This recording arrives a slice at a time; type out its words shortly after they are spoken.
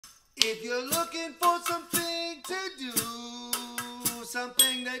If you're looking for something to do,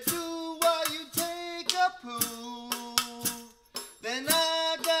 something to do while you take a poo, then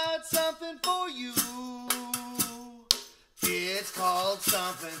I got something for you. It's called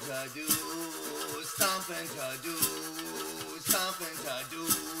something to do, something to do, something to do,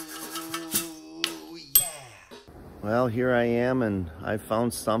 yeah. Well, here I am and I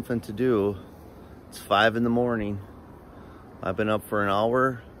found something to do. It's 5 in the morning. I've been up for an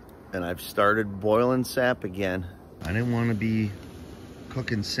hour and I've started boiling sap again. I didn't want to be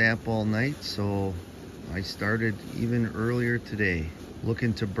cooking sap all night, so I started even earlier today.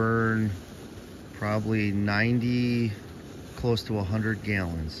 Looking to burn probably 90, close to 100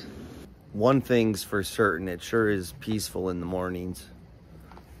 gallons. One thing's for certain, it sure is peaceful in the mornings.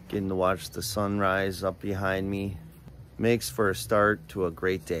 Getting to watch the sunrise up behind me makes for a start to a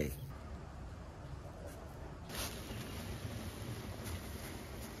great day.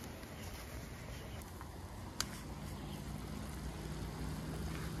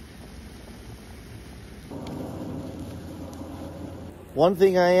 One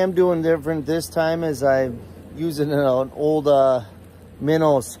thing I am doing different this time is I'm using an old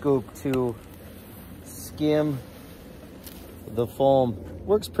minnow scoop to skim the foam.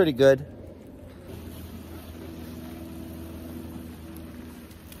 Works pretty good.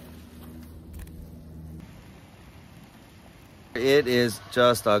 It is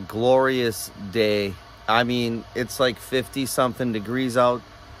just a glorious day. I mean, it's like 50 something degrees out.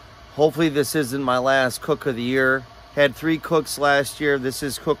 Hopefully this isn't my last cook of the year. Had 3 cooks last year. This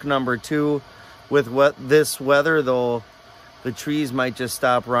is cook number 2. With this weather, though, the trees might just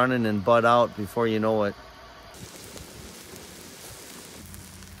stop running and bud out before you know it.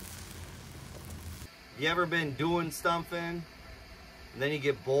 You ever been doing something and then you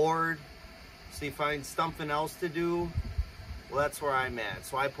get bored, so you find something else to do? Well, that's where I'm at.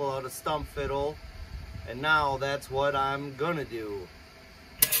 So I pull out a stump fiddle, and now that's what I'm gonna do.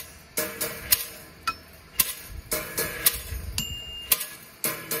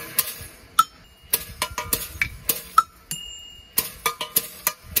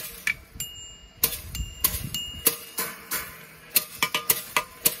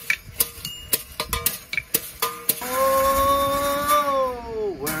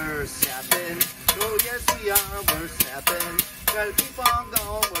 We're sapping, gotta keep on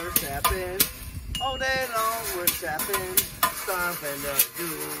going, we're sapping, all day long we're sapping, stomping to do,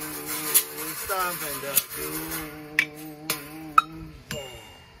 stomping to do, yeah.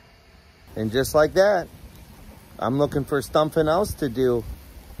 And just like that, I'm looking for something else to do.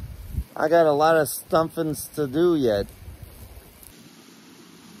 I got a lot of stumpings to do yet.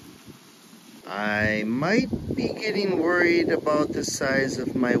 I might be getting worried about the size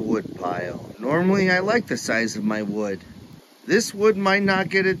of my wood pile. Normally I like the size of my wood. This wood might not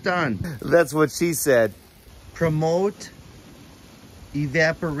get it done. That's what she said. Promote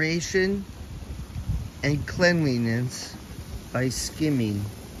evaporation and cleanliness by skimming.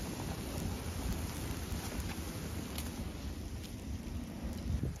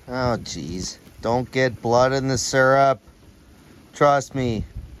 Oh geez, don't get blood in the syrup. Trust me.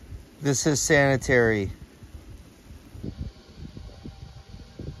 This is sanitary.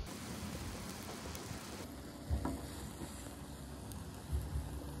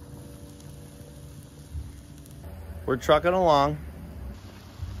 We're trucking along.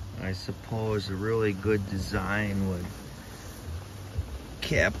 I suppose a really good design would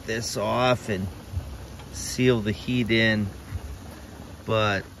cap this off and seal the heat in.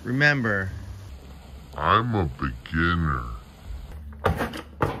 But remember, I'm a beginner.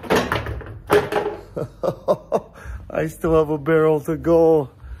 I still have a barrel to go.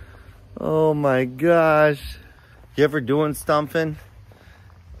 Oh my gosh. You ever doing stumping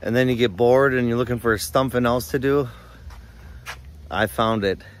and then you get bored and you're looking for something else to do? I found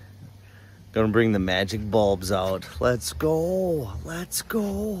it. Gonna bring the magic bulbs out. Let's go. Let's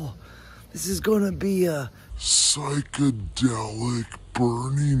go. This is gonna be a psychedelic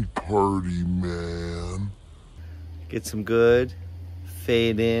burning party, man. Get some good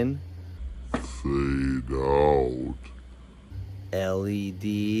fade in, fade out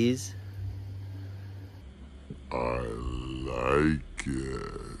LEDs. I like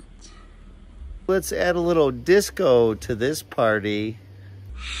it. Let's add a little disco to this party.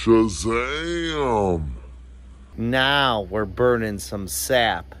 Shazam! Now we're burning some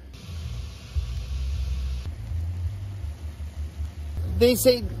sap. They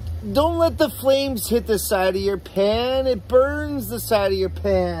say, don't let the flames hit the side of your pan. It burns the side of your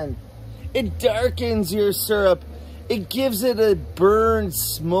pan. It darkens your syrup. It gives it a burned,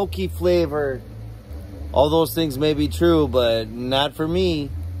 smoky flavor. All those things may be true, but not for me.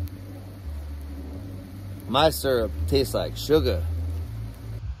 My syrup tastes like sugar.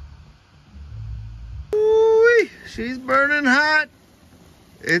 Ooh, she's burning hot.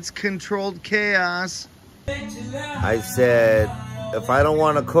 It's controlled chaos. I said, if I don't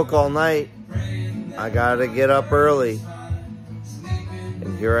want to cook all night, I gotta get up early.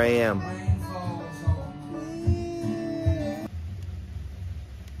 And here I am.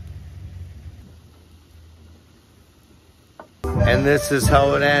 And this is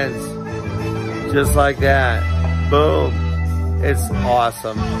how it ends. Just like that. Boom. It's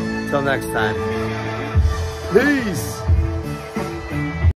awesome. Till next time. Peace.